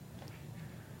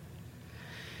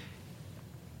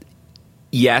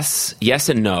 Yes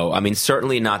and no. I mean,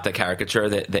 certainly not the caricature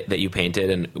that you painted,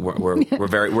 and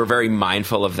we're very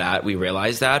mindful of that. We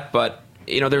realize that, but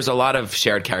there's a lot of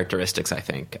shared characteristics. I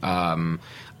think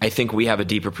we have a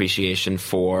deep appreciation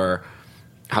for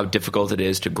how difficult it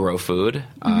is to grow food,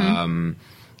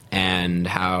 and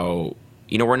how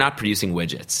we're not producing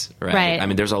widgets, right? I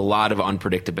mean, there's a lot of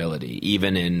unpredictability,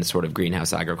 even in sort of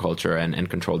greenhouse agriculture and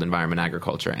controlled environment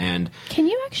agriculture. And can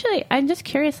you actually, I'm just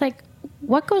curious, like,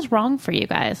 what goes wrong for you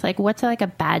guys? Like, what's like a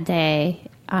bad day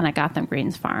on a Gotham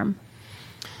Greens farm?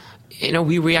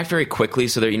 We react very quickly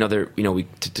so that,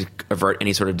 to avert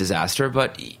any sort of disaster,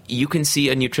 but you can see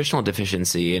a nutritional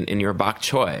deficiency in your bok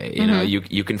choy.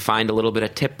 You can find a little bit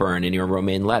of tip burn in your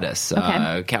romaine lettuce,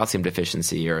 calcium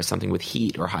deficiency or something with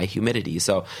heat or high humidity.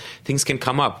 So things can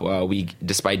come up.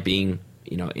 Despite being,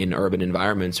 in urban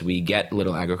environments, we get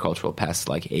little agricultural pests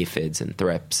like aphids and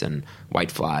thrips and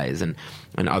whiteflies and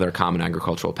other common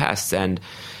agricultural pests. And,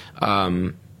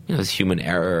 there's human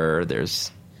error,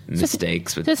 there's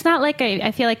mistakes. So it's not like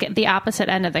I feel like the opposite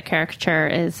end of the caricature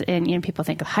is in, people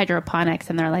think of hydroponics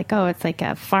and they're like, oh, it's like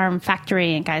a farm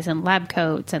factory and guys in lab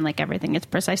coats and like everything is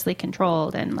precisely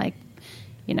controlled and like,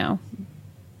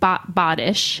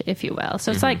 bot-ish, if you will.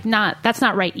 So it's like that's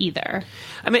not right either.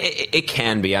 I mean, it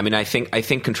can be. I mean, I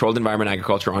think controlled environment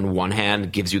agriculture on one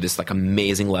hand gives you this like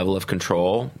amazing level of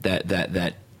control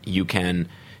that you can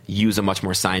use a much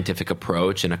more scientific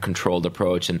approach and a controlled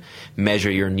approach and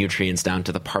measure your nutrients down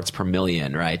to the parts per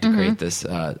million, right? To create this,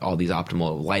 all these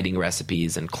optimal lighting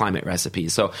recipes and climate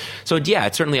recipes. So yeah,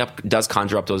 it certainly does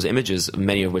conjure up those images,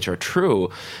 many of which are true.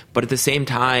 But at the same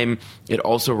time, it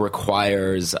also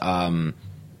requires,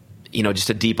 just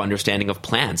a deep understanding of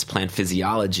plants, plant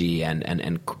physiology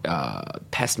and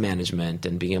pest management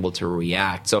and being able to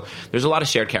react. So there's a lot of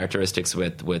shared characteristics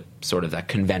with sort of that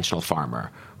conventional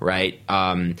farmer, right?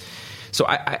 So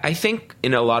I think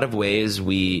in a lot of ways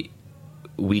we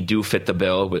do fit the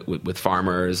bill with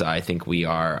farmers. I think we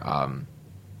are.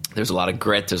 There's a lot of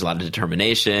grit. There's a lot of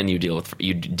determination. You deal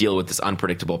with this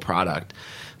unpredictable product.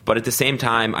 But at the same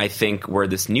time, I think we're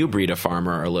this new breed of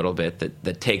farmer a little bit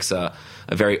that takes a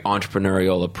very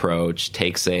entrepreneurial approach,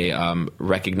 takes a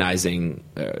recognizing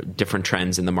different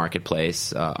trends in the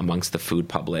marketplace amongst the food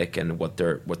public and what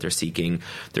they're seeking.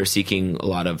 They're seeking a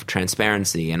lot of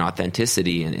transparency and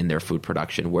authenticity in their food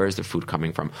production. Where is the food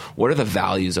coming from? What are the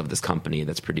values of this company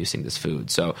that's producing this food?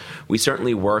 So we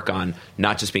certainly work on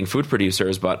not just being food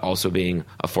producers, but also being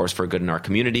a force for good in our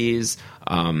communities,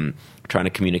 trying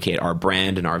to communicate our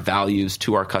brand and our values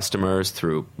to our customers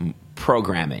through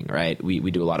programming, right? We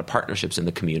do a lot of partnerships in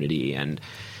the community, and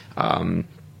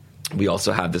we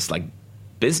also have this like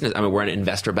business. I mean, we're an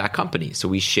investor-backed company, so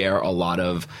we share a lot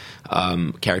of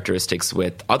characteristics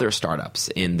with other startups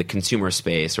in the consumer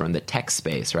space or in the tech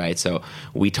space, right? So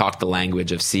we talk the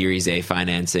language of Series A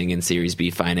financing and Series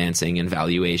B financing and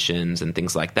valuations and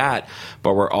things like that,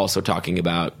 but we're also talking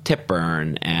about tip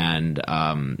burn and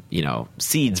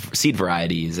seed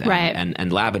varieties and, right.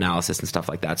 and lab analysis and stuff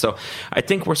like that. So I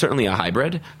think we're certainly a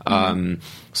hybrid. And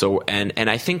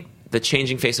I think the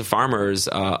changing face of farmers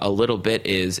a little bit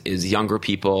is younger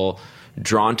people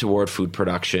drawn toward food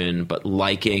production, but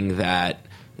liking that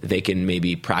they can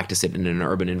maybe practice it in an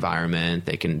urban environment.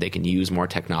 They can use more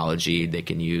technology. They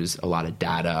can use a lot of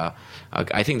data.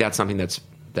 I think that's something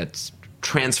that's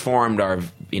transformed our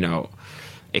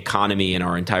economy and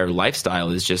our entire lifestyle,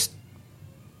 is just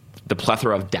the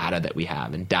plethora of data that we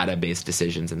have and data-based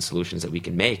decisions and solutions that we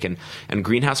can make. And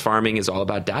greenhouse farming is all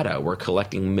about data. We're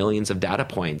collecting millions of data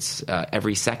points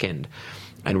every second,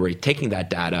 and we're taking that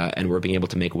data and we're being able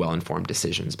to make well-informed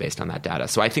decisions based on that data.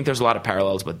 So I think there's a lot of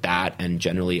parallels with that and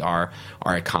generally our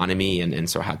economy and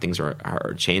so how things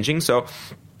are changing. So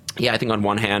yeah, I think on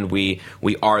one hand, we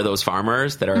are those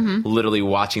farmers that are literally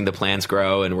watching the plants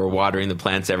grow and we're watering the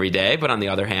plants every day. But on the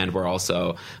other hand, we're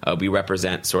also, we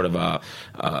represent sort of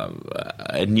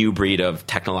a new breed of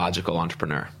technological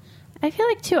entrepreneur. I feel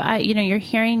like, too, you're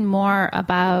hearing more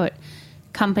about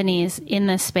companies in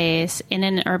this space, in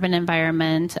an urban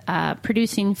environment,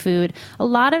 producing food. A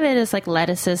lot of it is like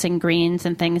lettuces and greens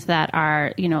and things that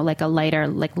are, like a lighter,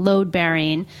 like load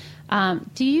bearing.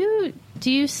 Do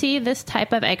you see this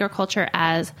type of agriculture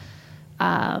as,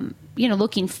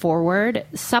 looking forward,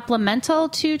 supplemental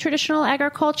to traditional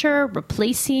agriculture,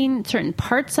 replacing certain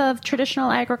parts of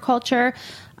traditional agriculture?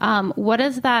 What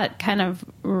does that kind of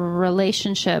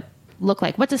relationship look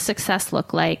like? What does success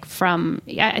look like from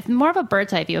more of a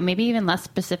bird's eye view, maybe even less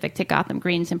specific to Gotham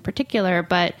Greens in particular,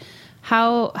 but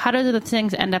how do the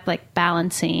things end up like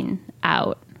balancing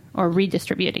out or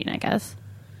redistributing, I guess?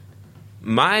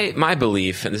 My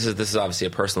belief, and this is obviously a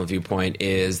personal viewpoint,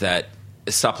 is that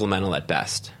it's supplemental at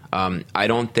best. I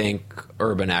don't think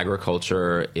urban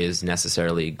agriculture is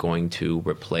necessarily going to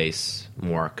replace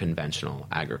more conventional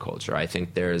agriculture. I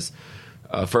think there's,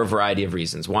 for a variety of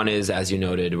reasons. One is, as you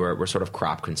noted, we're sort of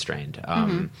crop constrained.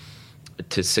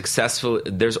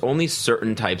 There's only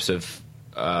certain types of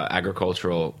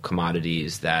agricultural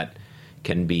commodities that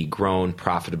can be grown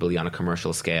profitably on a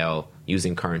commercial scale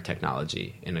using current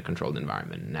technology in a controlled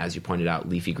environment. And as you pointed out,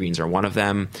 leafy greens are one of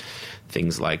them.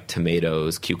 Things like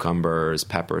tomatoes, cucumbers,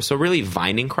 peppers. So really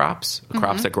vining crops,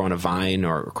 crops that grow on a vine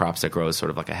or crops that grow sort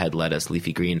of like a head lettuce,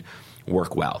 leafy green,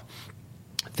 work well.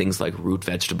 Things like root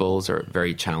vegetables are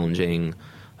very challenging.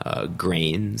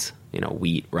 Grains,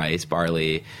 wheat, rice,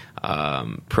 barley,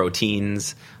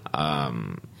 proteins,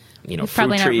 fruit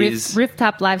probably trees. Not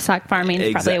rooftop livestock farming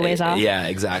is probably a ways off. Yeah,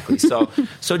 exactly. So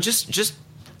just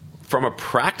from a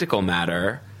practical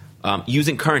matter,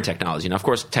 using current technology. Now, of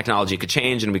course, technology could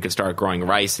change, and we could start growing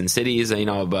rice in cities.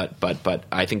 But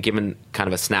I think given kind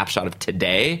of a snapshot of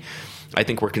today, I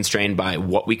think we're constrained by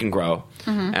what we can grow.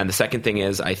 And the second thing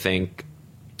is, I think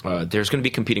there's going to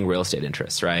be competing real estate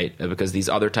interests, right? Because these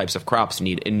other types of crops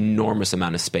need enormous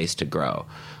amount of space to grow,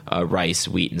 rice,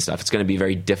 wheat, and stuff. It's going to be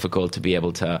very difficult to be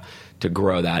able to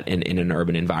grow that in an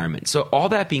urban environment. So all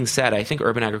that being said, I think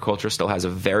urban agriculture still has a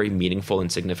very meaningful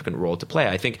and significant role to play.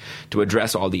 I think to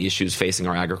address all the issues facing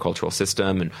our agricultural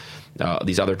system and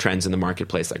these other trends in the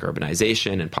marketplace like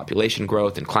urbanization and population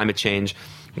growth and climate change,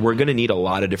 we're going to need a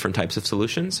lot of different types of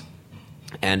solutions.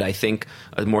 And I think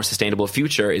a more sustainable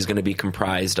future is going to be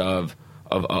comprised of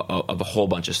a whole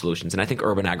bunch of solutions. And I think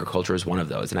urban agriculture is one of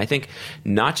those. And I think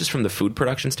not just from the food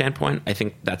production standpoint, I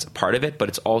think that's part of it, but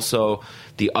it's also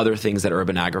the other things that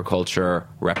urban agriculture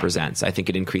represents. I think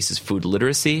it increases food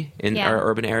literacy in our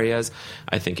urban areas.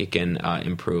 I think it can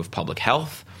improve public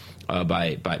health.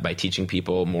 By teaching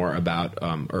people more about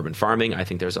urban farming. I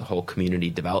think there's a whole community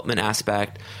development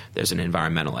aspect. There's an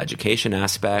environmental education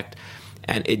aspect.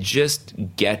 And it just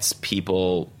gets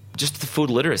people, just the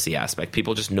food literacy aspect.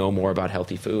 People just know more about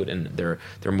healthy food, and they're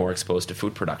more exposed to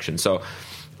food production. So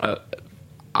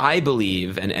I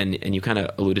believe, and you kind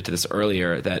of alluded to this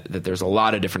earlier, that there's a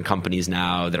lot of different companies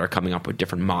now that are coming up with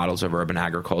different models of urban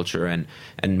agriculture,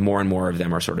 and more of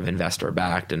them are sort of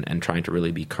investor-backed and trying to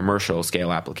really be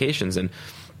commercial-scale applications. And,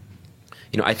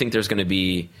 I think there's going to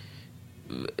be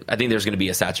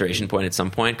a saturation point at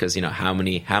some point because how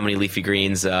many leafy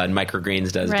greens and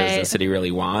microgreens does the city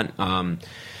really want?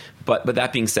 But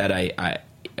that being said,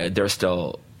 there's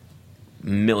still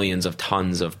millions of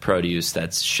tons of produce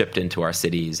that's shipped into our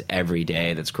cities every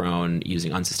day that's grown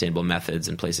using unsustainable methods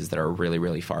in places that are really,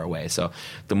 really far away. So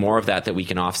the more of that we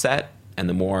can offset, and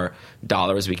the more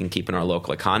dollars we can keep in our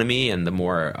local economy, and the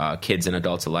more kids and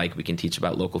adults alike we can teach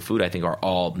about local food, I think are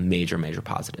all major, major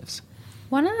positives.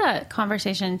 One of the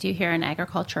conversations you hear in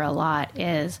agriculture a lot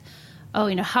is,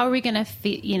 how are we going to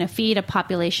feed a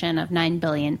population of 9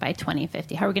 billion by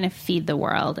 2050? How are we going to feed the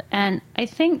world? And I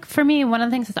think for me, one of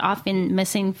the things that's often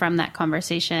missing from that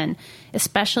conversation,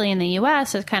 especially in the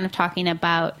U.S., is kind of talking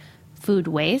about food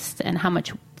waste and how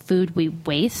much food we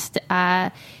waste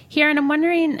here. And I'm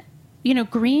wondering,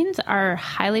 greens are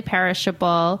highly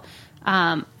perishable,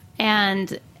 and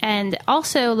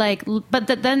also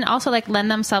then also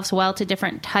lend themselves well to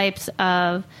different types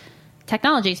of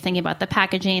technologies, thinking about the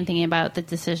packaging, thinking about the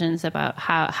decisions about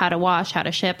how to wash, how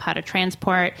to ship, how to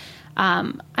transport.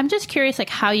 I'm just curious,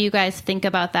 how you guys think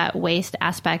about that waste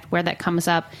aspect, where that comes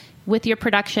up with your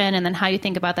production, and then how you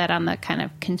think about that on the kind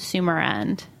of consumer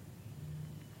end.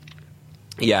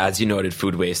 Yeah, as you noted,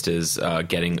 food waste is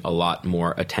getting a lot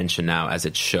more attention now, as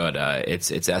it should. It's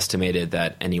estimated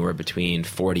that anywhere between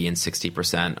 40 and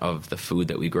 60% of the food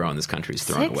that we grow in this country is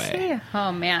thrown away.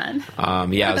 Oh, man. I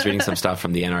was reading some stuff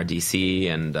from the NRDC,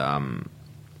 and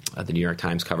the New York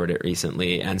Times covered it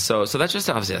recently. And so that's just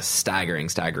obviously a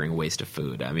staggering waste of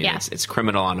food. I mean, it's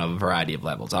criminal on a variety of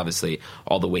levels. Obviously,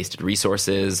 all the wasted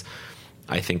resources.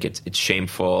 I think it's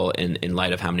shameful in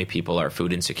light of how many people are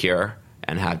food insecure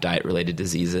and have diet-related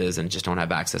diseases and just don't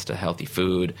have access to healthy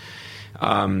food.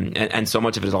 And so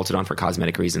much of it is also done for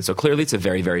cosmetic reasons. So clearly it's a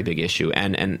very, very big issue.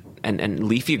 And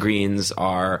leafy greens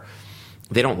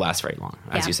they don't last very long.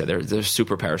 As you said, they're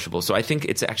super perishable. So I think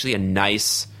it's actually a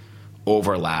nice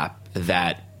overlap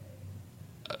that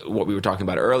what we were talking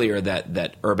about earlier,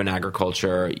 that urban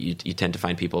agriculture, you tend to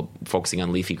find people focusing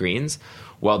on leafy greens.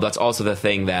 Well, that's also the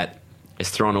thing that is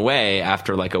thrown away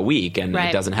after a week, and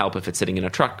it doesn't help if it's sitting in a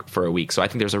truck for a week. So I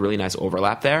think there's a really nice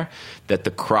overlap there, that the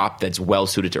crop that's well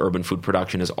suited to urban food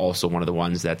production is also one of the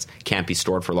ones that can't be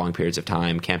stored for long periods of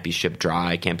time, can't be shipped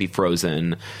dry, can't be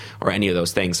frozen, or any of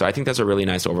those things. So I think there's a really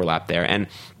nice overlap there. And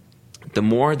the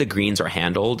more the greens are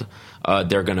handled,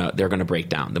 they're gonna break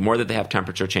down. The more that they have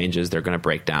temperature changes, they're gonna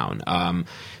break down.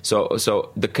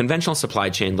 So the conventional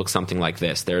supply chain looks something like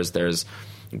this. There's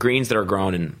greens that are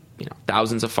grown in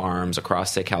thousands of farms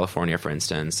across, say, California, for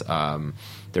instance.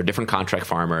 There are different contract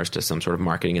farmers to some sort of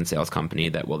marketing and sales company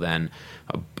that will then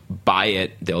buy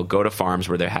it. They'll go to farms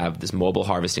where they have this mobile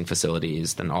harvesting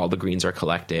facilities. Then all the greens are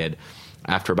collected.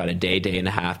 After about a day and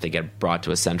a half, they get brought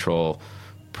to a central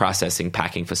processing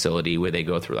packing facility where they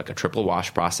go through like a triple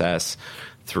wash process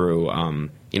through,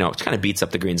 it kind of beats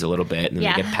up the greens a little bit, and then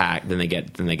they get packed, then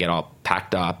they get all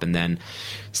packed up and then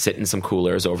sit in some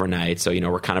coolers overnight. So,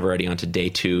 we're kind of already onto day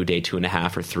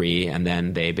 2.5 or 3, and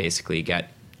then they basically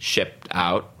get shipped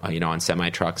out, on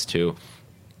semi-trucks to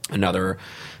another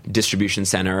distribution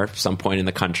center some point in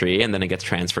the country, and then it gets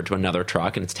transferred to another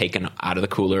truck, and it's taken out of the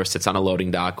cooler, sits on a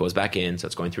loading dock, goes back in, so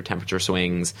it's going through temperature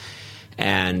swings.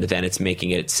 And then it's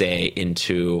making it, say,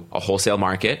 into a wholesale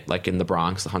market, like in the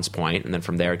Bronx, the Hunts Point. And then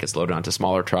from there, it gets loaded onto a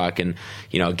smaller truck and,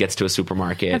 it gets to a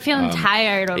supermarket. I'm feling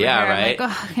tired over here. Yeah, right.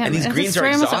 Like, and these greens are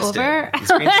exhausted. These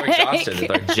greens are exhausted.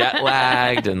 They're jet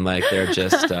lagged, and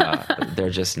they're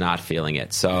just not feeling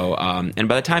it. So, and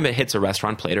by the time it hits a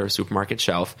restaurant plate or a supermarket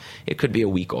shelf, it could be a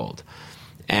week old.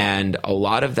 And a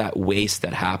lot of that waste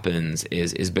that happens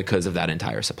is because of that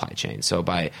entire supply chain. So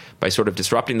by sort of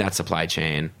disrupting that supply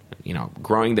chain,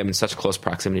 growing them in such close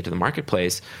proximity to the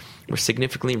marketplace, we're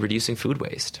significantly reducing food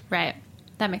waste. Right.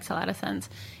 That makes a lot of sense.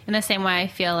 In the same way, I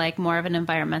feel like more of an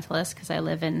environmentalist because I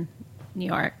live in New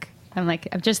York. I'm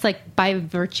just by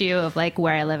virtue of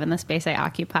where I live in the space I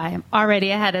occupy, I'm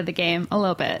already ahead of the game a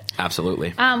little bit.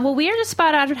 Absolutely. Well, we are just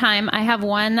about out of time. I have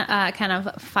one kind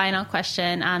of final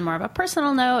question on more of a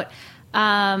personal note.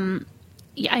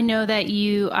 I know that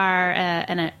you are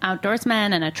an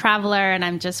outdoorsman and a traveler, and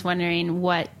I'm just wondering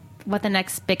what the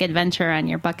next big adventure on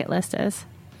your bucket list is.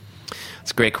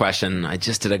 It's a great question. I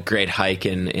just did a great hike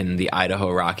in the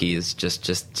Idaho Rockies just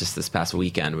this past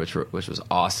weekend, which was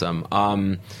awesome.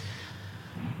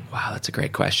 Wow, that's a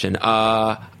great question.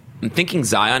 I'm thinking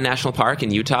Zion National Park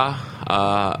in Utah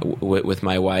with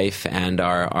my wife and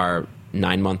our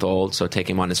 9-month-old, so take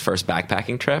him on his first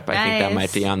backpacking trip. I think that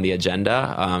might be on the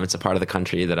agenda. It's a part of the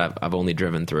country that I've only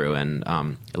driven through, and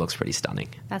it looks pretty stunning.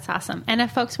 That's awesome. And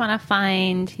if folks want to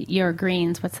find your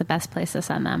greens, what's the best place to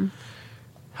send them?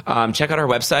 Check out our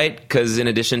website, because in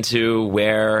addition to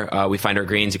where we find our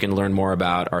greens, you can learn more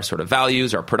about our sort of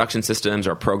values, our production systems,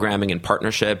 our programming and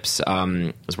partnerships.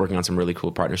 I was working on some really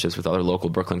cool partnerships with other local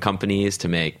Brooklyn companies to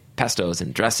make pestos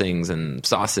and dressings and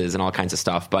sauces and all kinds of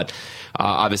stuff. But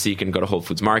obviously you can go to Whole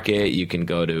Foods Market, you can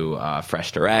go to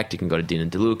Fresh Direct, you can go to Dean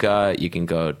and DeLuca, you can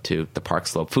go to the Park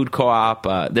Slope Food Co-op.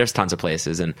 There's tons of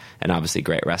places and obviously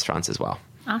great restaurants as well.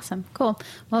 Awesome. Cool.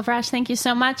 Well, Viraj, thank you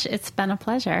so much. It's been a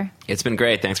pleasure. It's been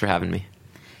great. Thanks for having me.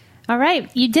 All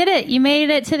right. You did it. You made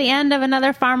it to the end of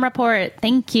another Farm Report.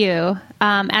 Thank you.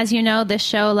 As you know, this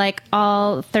show, like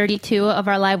all 32 of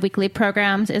our live weekly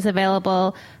programs, is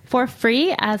available for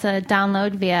free as a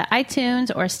download via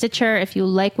iTunes or Stitcher. If you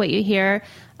like what you hear,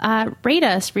 rate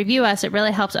us, review us. It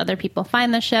really helps other people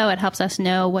find the show. It helps us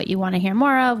know what you want to hear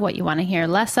more of, what you want to hear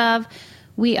less of.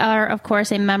 We are, of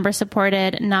course, a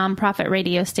member-supported nonprofit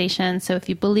radio station, so if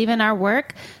you believe in our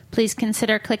work, please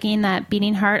consider clicking that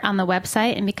beating heart on the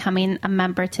website and becoming a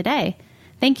member today.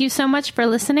 Thank you so much for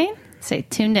listening. Stay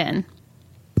tuned in.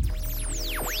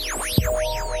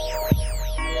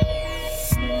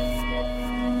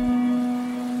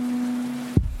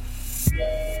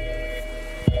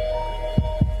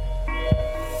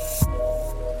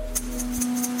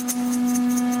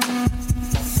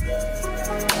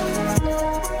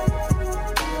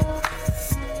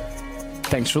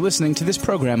 Thanks for listening to this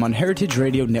program on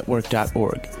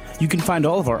heritageradionetwork.org. You can find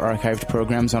all of our archived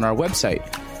programs on our website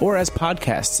or as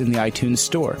podcasts in the iTunes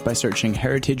Store by searching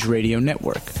Heritage Radio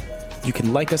Network. You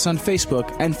can like us on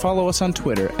Facebook and follow us on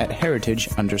Twitter at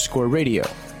 @heritage_radio.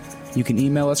 You can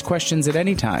email us questions at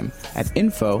any time at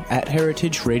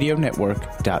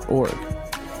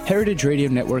info@heritageradionetwork.org. Heritage Radio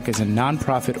Network is a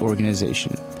nonprofit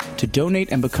organization. To donate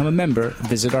and become a member,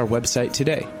 visit our website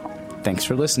today. Thanks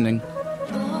for listening.